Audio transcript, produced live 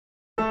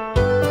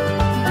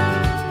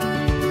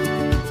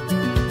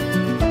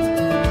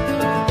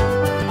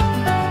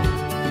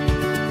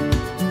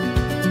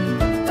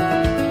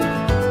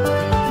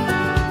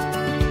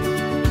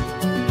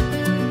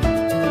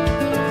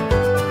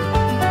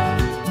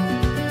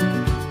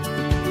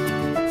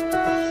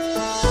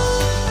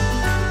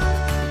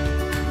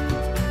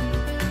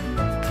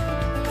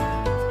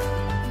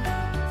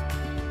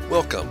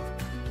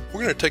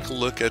take a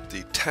look at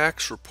the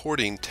Tax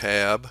Reporting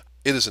tab.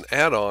 It is an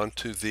add-on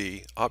to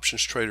the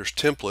Options Traders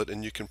template,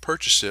 and you can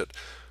purchase it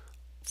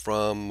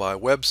from my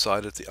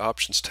website at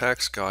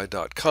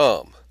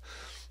theoptionstaxguy.com.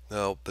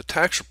 Now, the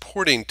tax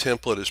reporting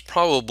template is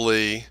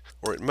probably,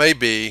 or it may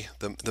be,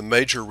 the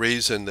major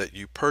reason that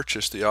you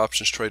purchase the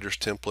Options Traders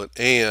template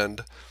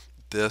and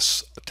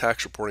this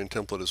tax reporting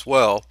template as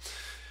well,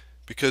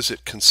 because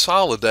it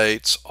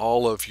consolidates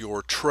all of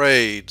your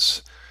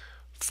trades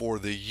for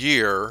the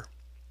year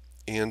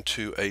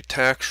into a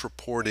tax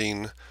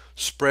reporting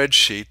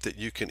spreadsheet that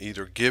you can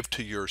either give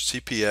to your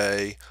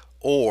CPA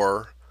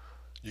or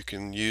you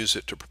can use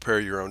it to prepare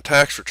your own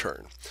tax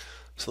return.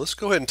 So let's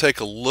go ahead and take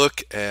a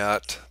look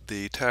at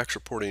the tax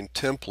reporting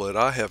template.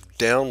 I have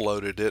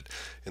downloaded it,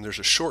 and there's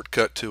a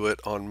shortcut to it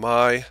on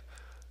my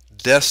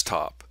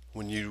desktop.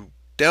 When you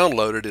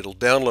download it, it'll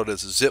download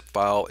as a zip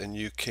file, and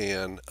you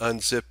can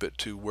unzip it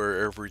to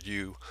wherever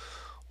you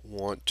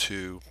want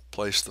to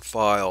place the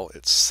file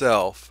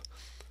itself.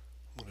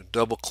 I'm going to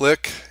double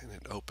click and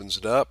it opens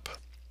it up.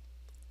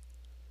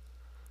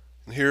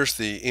 And here's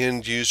the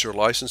end user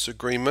license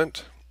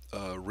agreement.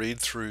 Read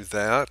through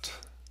that,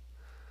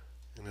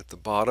 and at the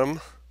bottom,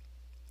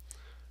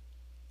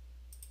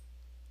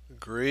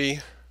 agree.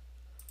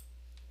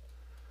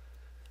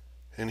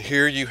 And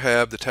here you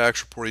have the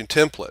tax reporting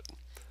template.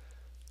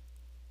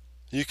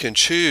 You can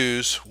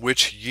choose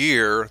which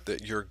year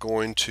that you're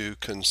going to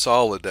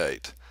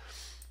consolidate,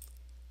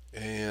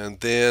 and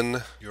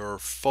then your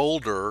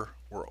folder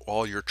where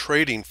all your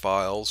trading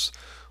files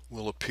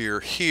will appear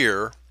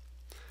here,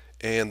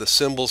 and the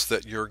symbols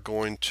that you're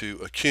going to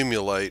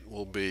accumulate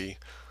will be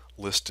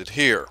listed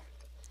here.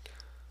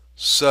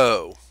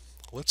 So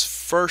let's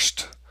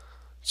first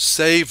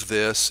save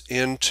this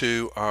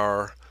into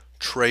our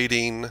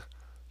trading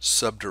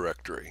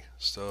subdirectory.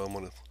 So I'm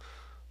going to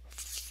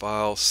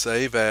file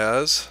save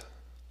as,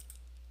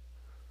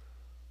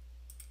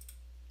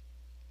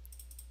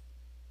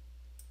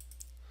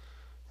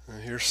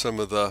 and here's some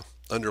of the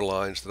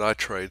underlines that I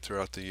trade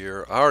throughout the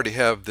year. I already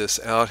have this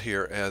out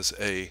here as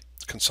a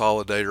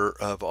consolidator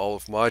of all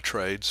of my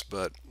trades,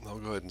 but I'll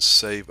go ahead and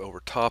save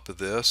over top of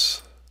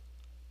this,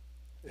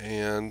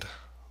 and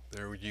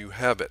there you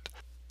have it.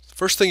 The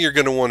first thing you're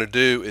going to want to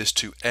do is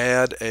to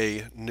add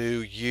a new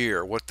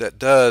year. What that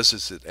does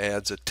is it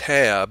adds a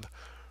tab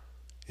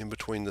in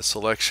between the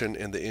selection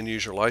and the end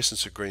user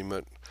license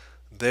agreement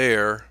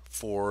there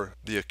for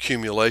the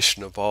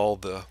accumulation of all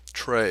the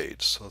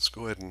trades. So let's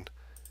go ahead and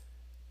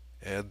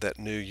add that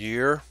new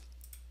year,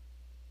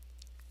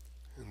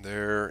 and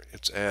there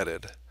it's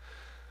added.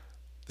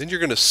 Then you're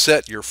going to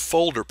set your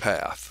folder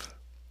path,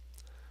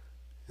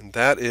 and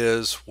that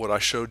is what I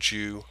showed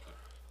you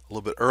a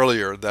little bit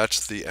earlier.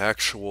 That's the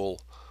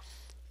actual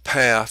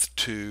path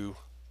to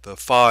the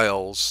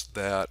files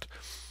that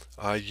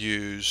I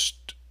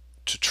used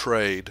to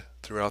trade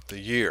throughout the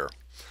year.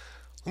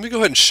 Let me go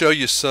ahead and show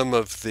you some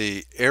of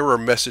the error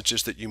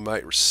messages that you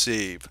might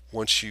receive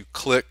once you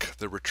click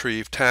the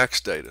Retrieve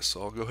Tax Data.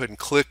 So I'll go ahead and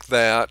click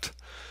that,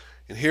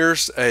 and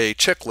here's a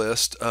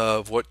checklist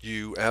of what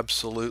you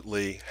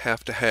absolutely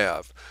have to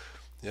have.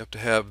 You have to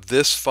have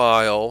this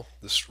file,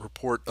 this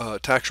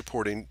tax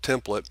reporting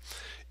template,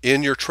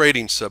 in your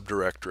trading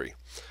subdirectory.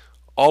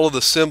 All of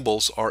the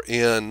symbols are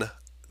in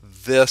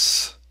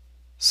this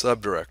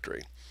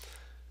subdirectory.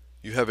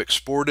 You have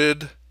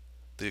exported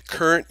the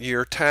current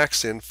year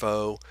tax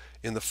info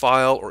in the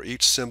file or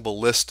each symbol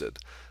listed.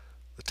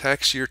 The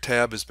tax year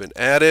tab has been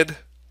added,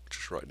 which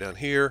is right down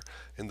here,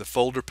 and the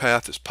folder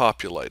path is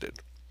populated.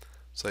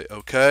 Say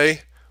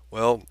OK.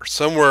 Well,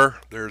 somewhere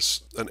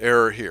there's an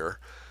error here,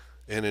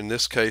 and in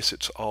this case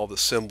it's all the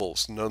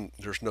symbols.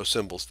 There's no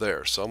symbols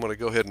there, so I'm going to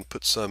go ahead and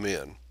put some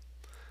in.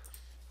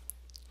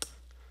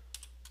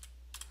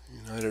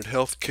 United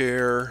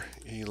Healthcare,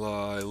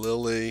 Eli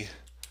Lilly,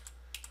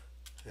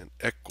 and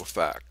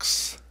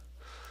Equifax.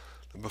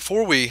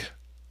 Before we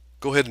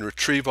go ahead and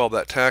retrieve all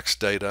that tax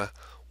data,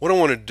 what I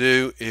want to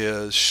do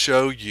is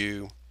show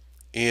you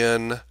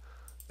in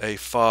a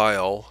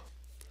file.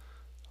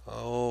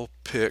 I'll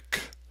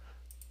pick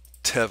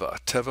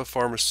Teva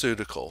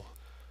Pharmaceutical.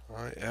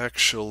 I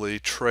actually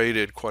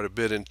traded quite a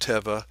bit in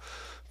Teva,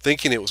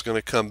 thinking it was going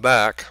to come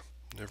back.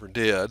 Never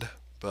did,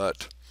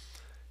 but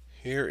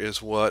here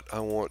is what I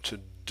want to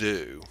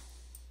do.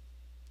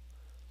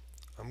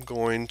 I'm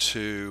going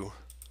to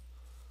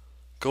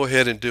go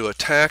ahead and do a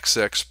tax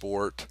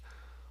export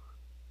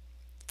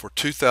for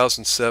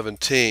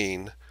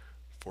 2017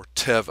 for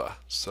Teva.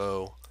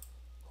 So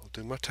I'll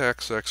do my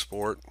tax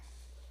export,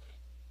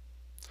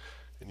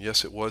 and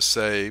yes, it was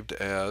saved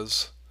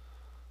as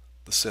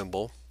the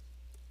symbol.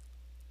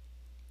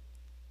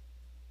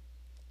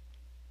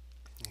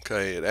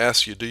 Okay, it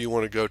asks you, do you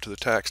want to go to the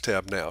tax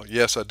tab now?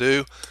 Yes, I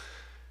do,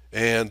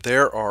 and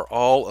there are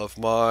all of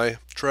my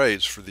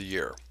trades for the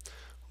year.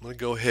 I'm going to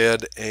go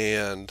ahead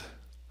and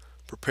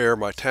prepare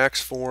my tax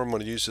form. I'm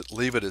going to use it,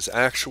 leave it as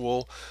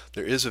actual.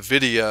 There is a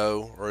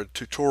video or a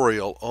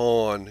tutorial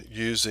on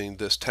using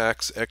this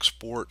tax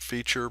export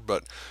feature,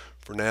 but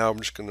for now I'm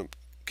just going to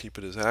keep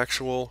it as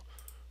actual.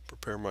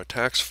 Prepare my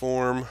tax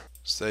form.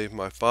 Save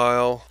my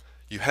file.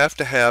 You have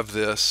to have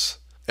this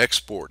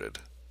exported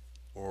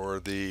or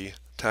the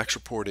tax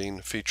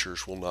reporting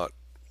features will not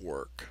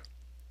work.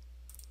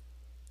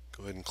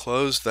 Go ahead and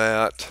close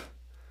that.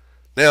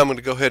 Now I'm going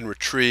to go ahead and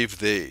retrieve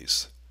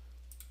these.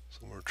 So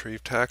I'm going to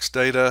retrieve tax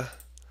data,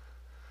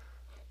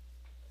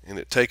 and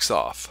it takes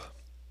off.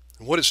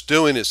 And what it's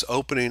doing is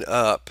opening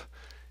up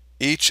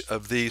each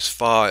of these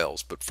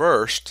files, but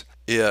first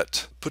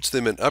it puts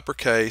them in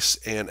uppercase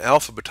and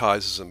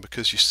alphabetizes them,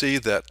 because you see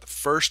that the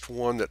first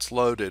one that's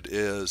loaded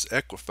is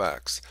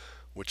Equifax,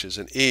 which is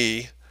an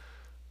E,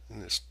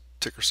 and it's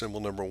ticker symbol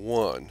number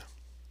 1.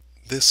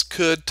 This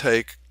could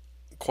take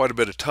quite a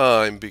bit of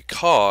time,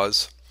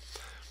 because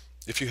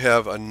if you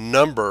have a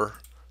number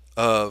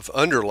of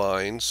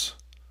underlines,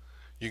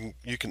 you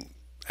can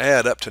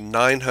add up to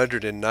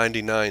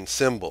 999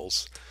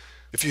 symbols.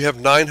 If you have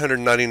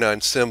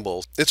 999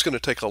 symbols, it's going to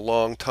take a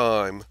long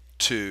time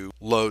to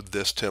load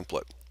this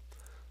template.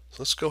 So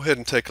let's go ahead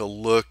and take a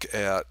look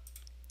at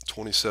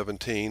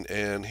 2017,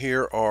 and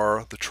here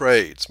are the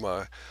trades,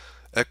 my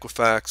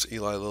Equifax,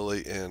 Eli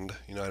Lilly, and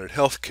United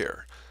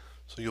Healthcare.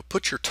 So you'll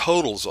put your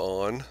totals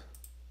on,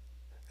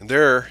 and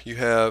there you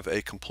have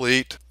a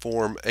complete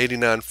Form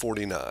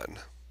 8949.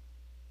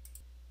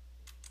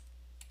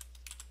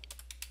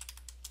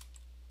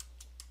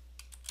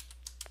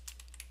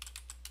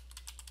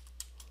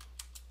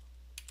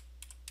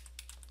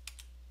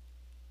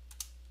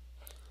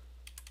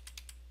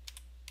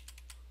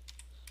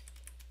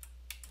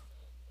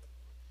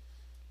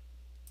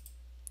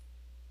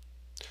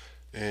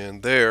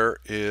 And there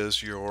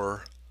is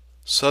your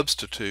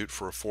substitute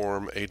for a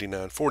Form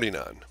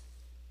 8949.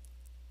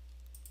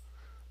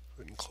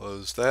 We can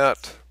close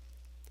that.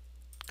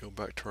 Go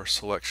back to our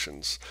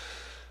selections.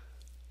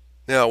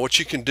 Now what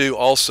you can do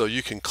also,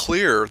 you can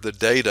clear the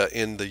data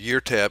in the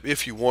Year tab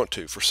if you want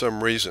to for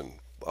some reason.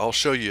 I'll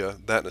show you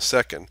that in a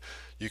second.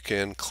 You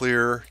can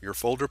clear your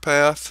folder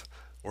path,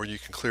 or you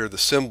can clear the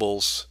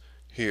symbols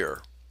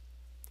here.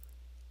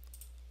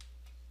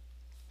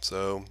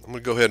 So I'm going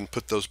to go ahead and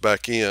put those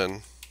back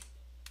in.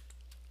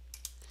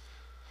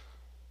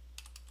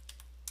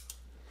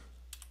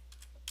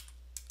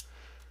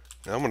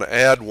 Now I'm going to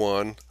add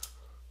one.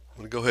 I'm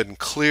going to go ahead and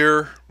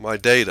clear my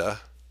data,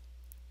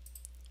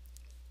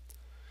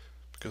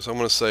 because I'm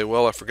going to say,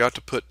 well, I forgot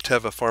to put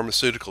Teva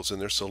Pharmaceuticals in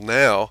there. So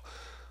now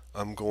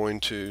I'm going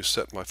to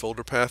set my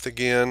folder path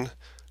again.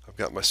 I've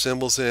got my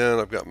symbols in,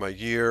 I've got my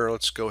year.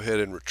 Let's go ahead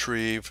and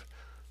retrieve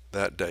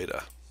that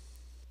data.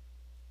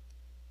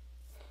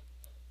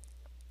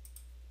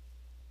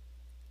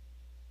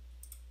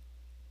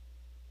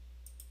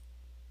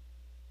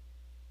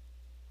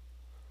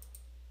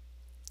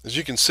 As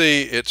you can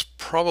see, it's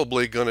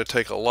probably going to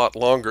take a lot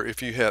longer.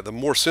 If you have, the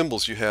more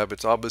symbols you have,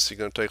 it's obviously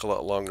going to take a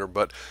lot longer,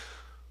 but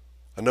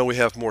I know we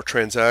have more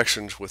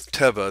transactions with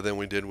Teva than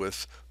we did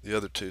with the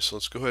other two. So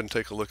let's go ahead and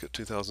take a look at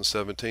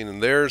 2017,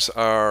 and there's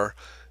our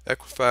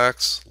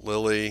Equifax,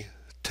 Lilly,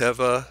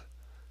 Teva,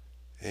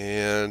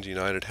 and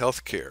United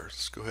Healthcare.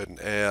 Let's go ahead and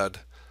add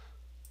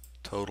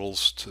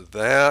totals to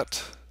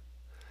that,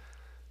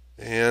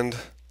 and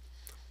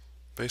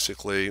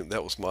basically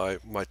that was my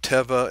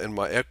Teva and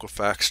my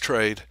Equifax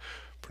trade.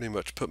 Pretty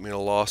much put me in a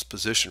loss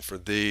position for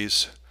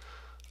these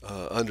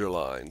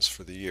underlines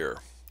for the year.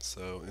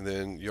 So, and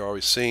then you're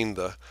always seeing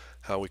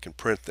how we can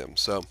print them.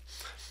 So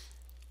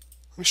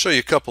let me show you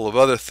a couple of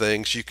other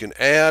things. You can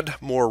add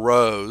more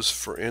rows.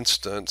 For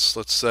instance,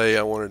 let's say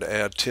I wanted to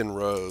add 10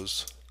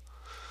 rows,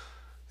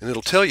 and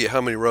it'll tell you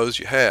how many rows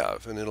you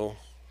have, and it'll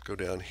go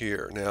down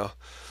here. Now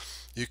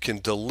you can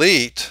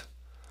delete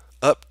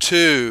up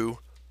to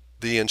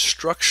the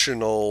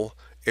instructional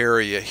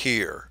area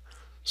here.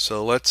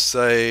 So let's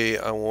say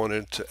I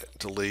wanted to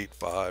delete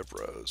 5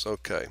 rows.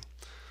 Okay,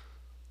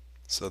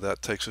 so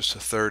that takes us to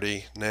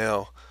 30.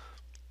 Now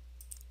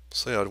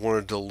say I'd want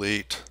to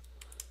delete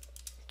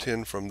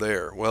 10 from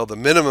there. Well, the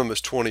minimum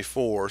is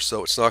 24,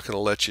 so it's not going to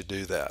let you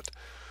do that.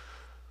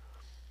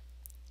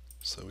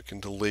 So we can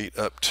delete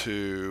up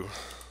to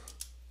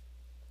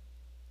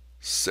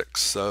 6.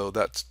 So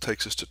that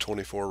takes us to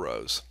 24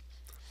 rows.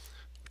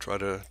 Try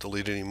to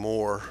delete any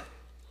more,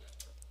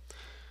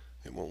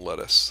 it won't let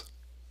us.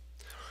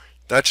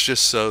 That's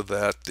just so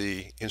that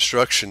the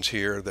instructions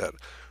here that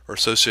are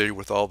associated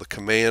with all the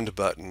command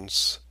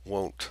buttons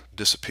won't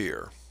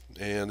disappear.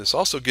 And this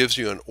also gives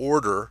you an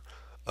order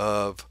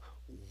of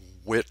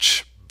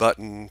which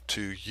button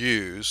to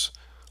use.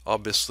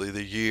 Obviously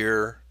the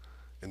year,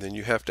 and then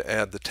you have to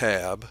add the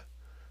tab,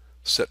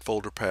 set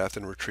folder path,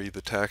 and retrieve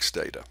the tax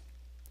data.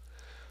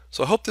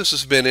 So I hope this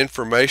has been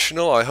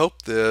informational. I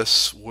hope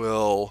this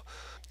will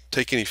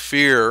take any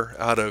fear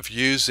out of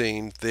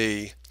using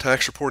the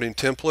tax reporting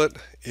template.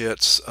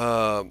 It's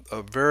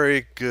a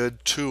very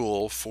good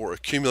tool for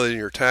accumulating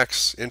your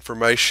tax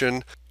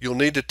information. You'll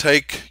need to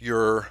take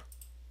your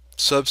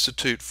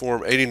substitute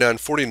Form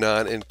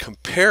 8949 and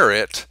compare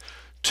it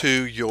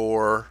to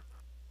your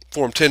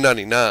Form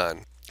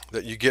 1099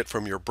 that you get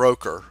from your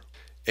broker.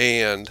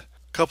 And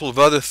a couple of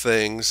other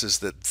things is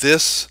that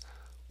this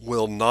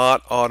will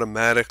not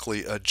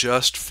automatically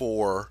adjust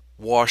for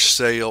wash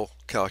sale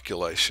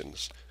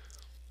calculations.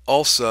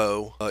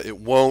 Also, it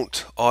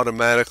won't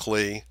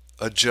automatically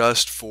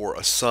adjust for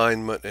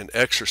assignment and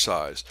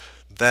exercise.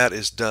 That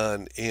is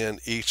done in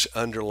each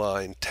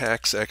underlying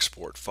tax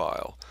export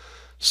file.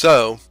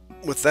 So,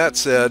 with that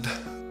said,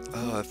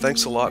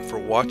 thanks a lot for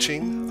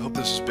watching. I hope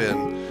this has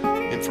been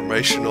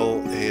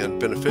informational and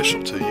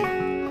beneficial to you.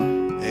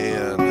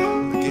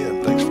 And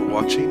again, thanks for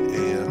watching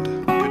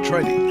and good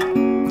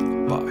trading.